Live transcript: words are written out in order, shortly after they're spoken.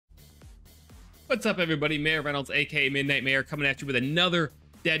What's up, everybody? Mayor Reynolds, aka Midnight Mayor, coming at you with another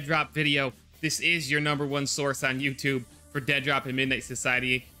Deadrop video. This is your #1 source on YouTube for Deadrop and Midnight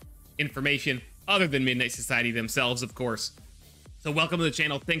Society information, other than Midnight Society themselves, of course. So welcome to the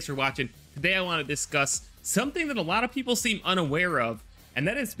channel. Thanks for watching. Today I want to discuss something that a lot of people seem unaware of, and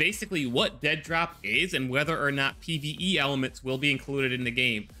that is basically what Deadrop is and whether or not PvE elements will be included in the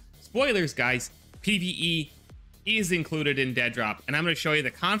game. Spoilers, guys, PvE is included in Deadrop, and I'm going to show you the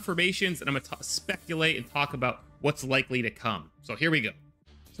confirmations, and I'm going to speculate and talk about what's likely to come. So here we go.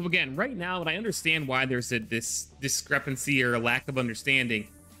 So again, right now, and I understand why there's this discrepancy or a lack of understanding,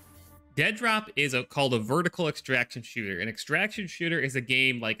 Deadrop is called a vertical extraction shooter. An extraction shooter is a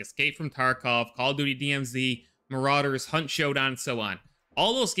game like Escape from Tarkov, Call of Duty DMZ, Marauders, Hunt Showdown, and so on.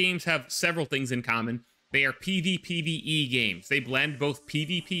 All those games have several things in common. They are PvPvE games. They blend both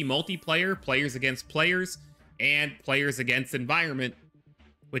PvP multiplayer, players against players, and players against environment,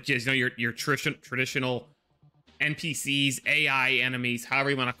 which is, you know, your traditional NPCs, AI enemies, however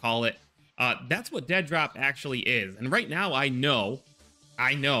you want to call it. That's what Deadrop actually is. And right now, I know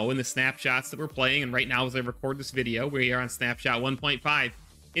in the snapshots that we're playing, and right now as I record this video, we are on snapshot 1.5,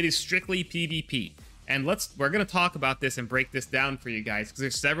 it is strictly PvP. And we're going to talk about this and break this down for you guys, because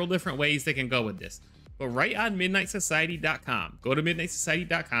there's several different ways they can go with this. But right on MidnightSociety.com, go to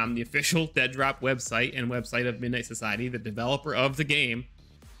MidnightSociety.com, the official Deadrop website and website of Midnight Society, the developer of the game,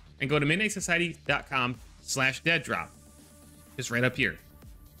 and go to MidnightSociety.com/Deadrop. Just right up here.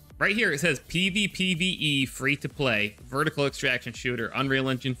 Right here, it says PvPvE free-to-play, vertical extraction shooter, Unreal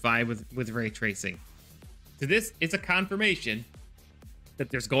Engine 5 with ray tracing. So this is a confirmation that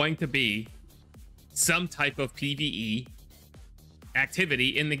there's going to be some type of PvE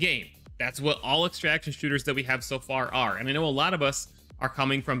activity in the game. That's what all extraction shooters that we have so far are. And I know a lot of us are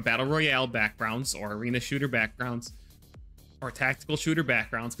coming from battle royale backgrounds or arena shooter backgrounds or tactical shooter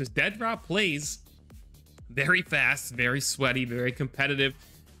backgrounds, because Deadrop plays very fast, very sweaty, very competitive,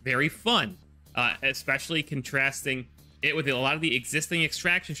 very fun, especially contrasting it with a lot of the existing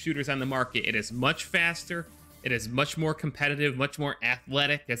extraction shooters on the market. It is much faster. It is much more competitive, much more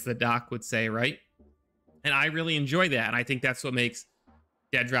athletic, as the doc would say, right? And I really enjoy that. And I think that's what makes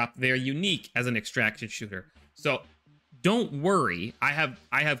Deadrop very unique as an extraction shooter. So don't worry. I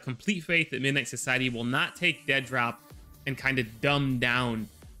have complete faith that Midnight Society will not take Deadrop and kind of dumb down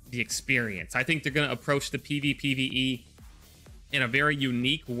the experience. I think they're going to approach the PvPvE in a very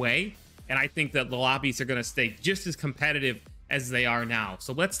unique way, and I think that the lobbies are going to stay just as competitive as they are now.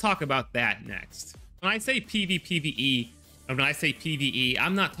 So let's talk about that next. When I say PvPvE, and when I say PvE,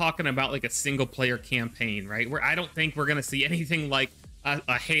 I'm not talking about like a single player campaign, right? Where I don't think we're going to see anything like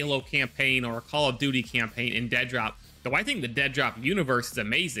a Halo campaign or a Call of Duty campaign in Deadrop. Though I think the Deadrop universe is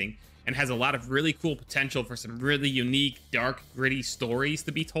amazing and has a lot of really cool potential for some really unique, dark, gritty stories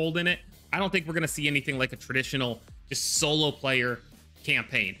to be told in it. I don't think we're going to see anything like a traditional just solo player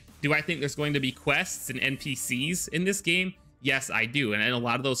campaign. Do I think there's going to be quests and NPCs in this game? Yes, I do. And in a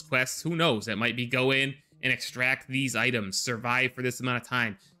lot of those quests, who knows? It might be go in and extract these items, survive for this amount of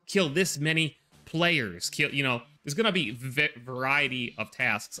time, kill this many players, kill, you know, there's going to be variety of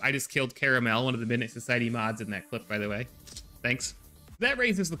tasks. I just killed Caramel, one of the Midnight Society mods in that clip, by the way. Thanks. That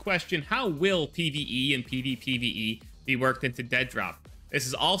raises the question, how will PvE and PvPvE be worked into Deadrop? This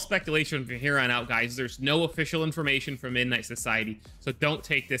is all speculation from here on out, guys. There's no official information from Midnight Society, so don't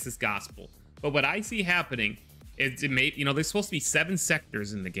take this as gospel. But what I see happening is, you know, there's supposed to be 7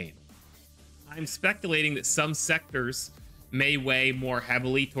 sectors in the game. I'm speculating that some sectors may weigh more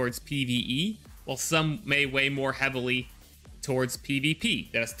heavily towards PvE, while some may weigh more heavily towards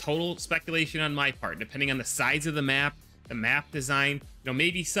PvP. That's total speculation on my part, depending on the size of the map design. You know,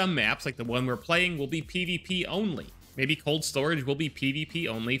 maybe some maps, like the one we're playing, will be PvP only. Maybe Cold Storage will be PvP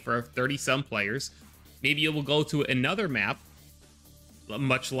only for 30-some players. Maybe it will go to another map,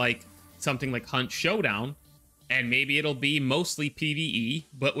 much like something like Hunt Showdown, and maybe it'll be mostly PvE,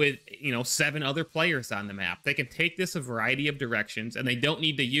 but with, you know, 7 other players on the map. They can take this a variety of directions, and they don't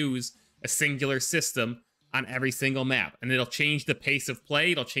need to use a singular system on every single map. And it'll change the pace of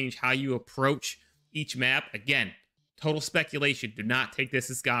play. It'll change how you approach each map. Again, total speculation. Do not take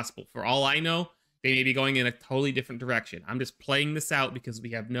this as gospel. For all I know, they may be going in a totally different direction. I'm just playing this out because we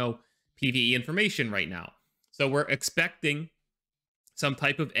have no PvE information right now. So we're expecting some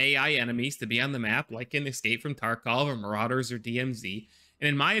type of AI enemies to be on the map, like in Escape from Tarkov or Marauders or DMZ. And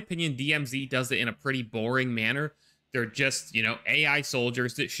in my opinion, DMZ does it in a pretty boring manner. They're just, you know, AI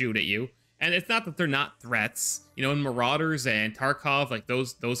soldiers that shoot at you. And it's not that they're not threats. You know, in Marauders and Tarkov, like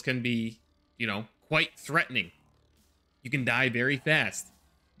those can be, you know, quite threatening. You can die very fast.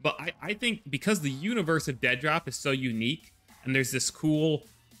 But I think because the universe of Deadrop is so unique, and there's this cool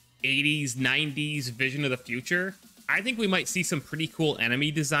 80s, 90s vision of the future, I think we might see some pretty cool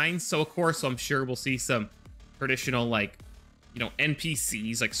enemy designs. So of course, I'm sure we'll see some traditional, like, you know,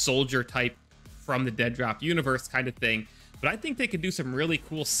 NPCs, like soldier type from the Deadrop universe kind of thing. But I think they could do some really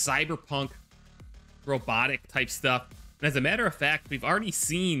cool cyberpunk robotic type stuff. And as a matter of fact, we've already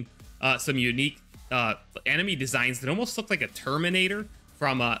seen some unique enemy designs that almost look like a Terminator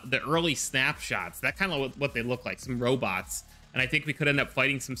from the early snapshots. That kind of what they look like, some robots. And I think we could end up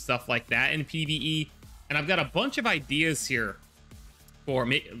fighting some stuff like that in PvE. And I've got a bunch of ideas here for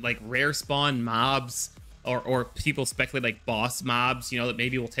like rare spawn mobs, or people speculate like boss mobs, you know, that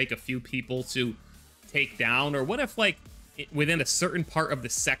maybe will take a few people to take down. Or what if, like, within a certain part of the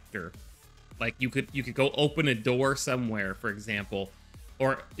sector, like you could go open a door somewhere, for example,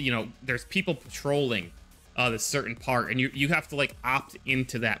 or, you know, there's people patrolling this certain part, and you have to, like, opt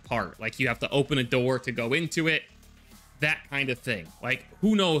into that part. Like, you have to open a door to go into it, that kind of thing. Like,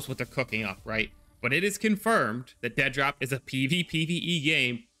 who knows what they're cooking up, right? But it is confirmed that Deadrop is a PvPvE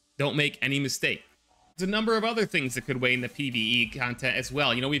game. Don't make any mistake. There's a number of other things that could weigh in the PvE content as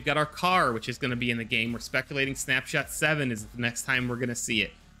well. You know, we've got our car, which is going to be in the game. We're speculating Snapshot 7 is the next time we're going to see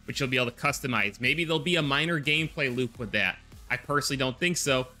it, which you'll be able to customize. Maybe there'll be a minor gameplay loop with that. I personally don't think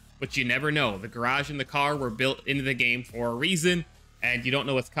so, but you never know. The garage and the car were built into the game for a reason, and you don't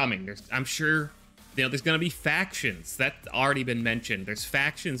know what's coming. I'm sure, you know, there's going to be factions. That's already been mentioned. There's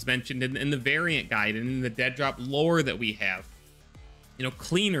factions mentioned in the variant guide and in the Deadrop lore that we have. You know,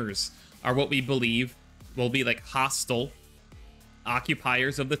 cleaners are what we believe will be like hostile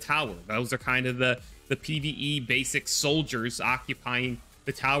occupiers of the tower. Those are kind of the PvE basic soldiers occupying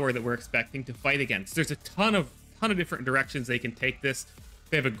the tower that we're expecting to fight against. There's a ton of different directions they can take this.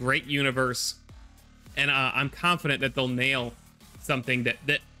 They have a great universe, and I'm confident that they'll nail something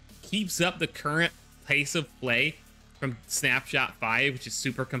that keeps up the current pace of play from Snapshot 5, which is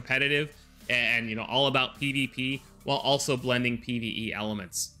super competitive and, you know, all about PvP, while also blending PvE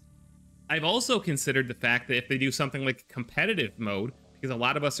elements. I've also considered the fact that if they do something like competitive mode, because a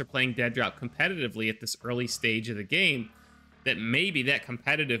lot of us are playing Deadrop competitively at this early stage of the game, that maybe that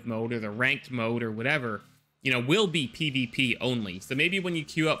competitive mode or the ranked mode or whatever, you know, will be PvP only. So maybe when you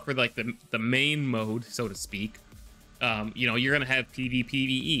queue up for like the main mode, so to speak, you know, you're going to have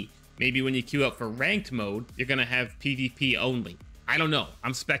PvPvE. Maybe when you queue up for ranked mode, you're going to have PvP only. I don't know.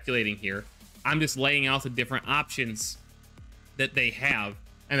 I'm speculating here. I'm just laying out the different options that they have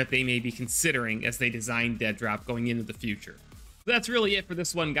and that they may be considering as they design Deadrop going into the future. That's really it for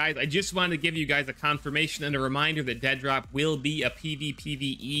this one, guys. I just wanted to give you guys a confirmation and a reminder that Deadrop will be a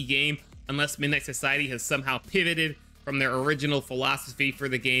PvPvE game unless Midnight Society has somehow pivoted from their original philosophy for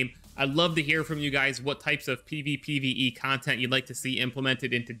the game. I'd love to hear from you guys what types of PvPvE content you'd like to see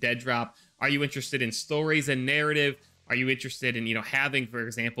implemented into Deadrop. Are you interested in stories and narrative? Are you interested in, you know, having, for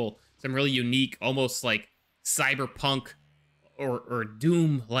example, some really unique, almost like cyberpunk or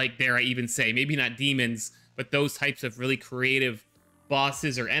Doom, like, dare I even say, maybe not demons, but those types of really creative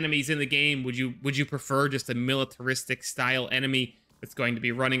bosses or enemies in the game? Would you prefer just a militaristic style enemy that's going to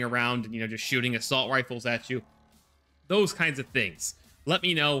be running around and, you know, just shooting assault rifles at you? Those kinds of things. Let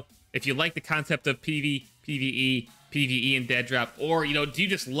me know if you like the concept of PvPvE, PvE and Deadrop, or, you know, do you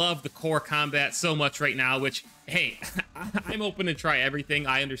just love the core combat so much right now, which, hey, I'm open to try everything.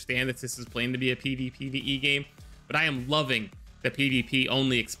 I understand that this is planned to be a PvPvE game, but I am loving the PvP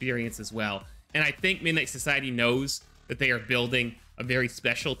only experience as well. And I think Midnight Society knows that they are building a very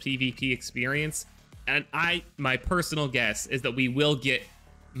special PvP experience. And my personal guess is that we will get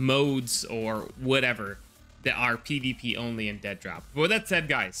modes or whatever that are PvP only in Deadrop. But with that said,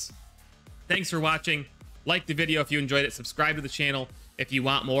 guys, thanks for watching. Like the video if you enjoyed it. Subscribe to the channel if you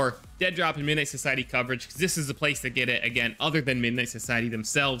want more Deadrop and Midnight Society coverage, because this is the place to get it, again, other than Midnight Society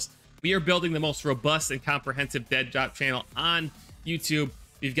themselves. We are building the most robust and comprehensive Deadrop channel on YouTube.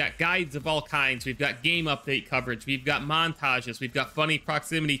 We've got guides of all kinds. We've got game update coverage. We've got montages. We've got funny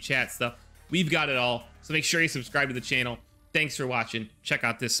proximity chat stuff. We've got it all. So make sure you subscribe to the channel. Thanks for watching. Check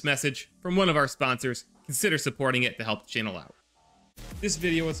out this message from one of our sponsors. Consider supporting it to help the channel out. This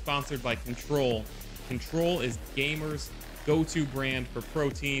video is sponsored by Control. Control is gamers' go-to brand for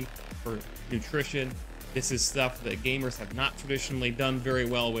protein, for nutrition. This is stuff that gamers have not traditionally done very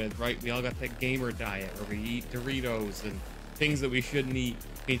well with, right? We all got that gamer diet where we eat Doritos and things that we shouldn't eat.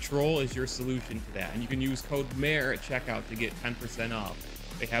 Control is your solution to that, and you can use code MAYOR at checkout to get 10% off.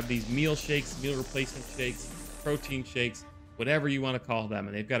 They have these meal shakes, meal replacement shakes, protein shakes, whatever you want to call them,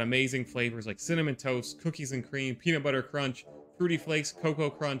 and they've got amazing flavors like cinnamon toast, cookies and cream, peanut butter crunch, fruity flakes, cocoa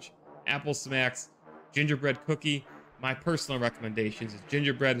crunch, apple smacks, gingerbread cookie. My personal recommendations is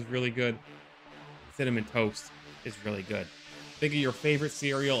gingerbread is really good, cinnamon toast is really good. Think of your favorite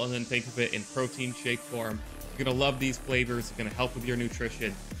cereal and then think of it in protein shake form. You're gonna love these flavors. It's gonna help with your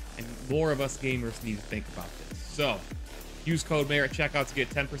nutrition. And more of us gamers need to think about this. So, use code Mayor at checkout to get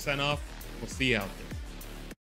 10% off. We'll see you out there.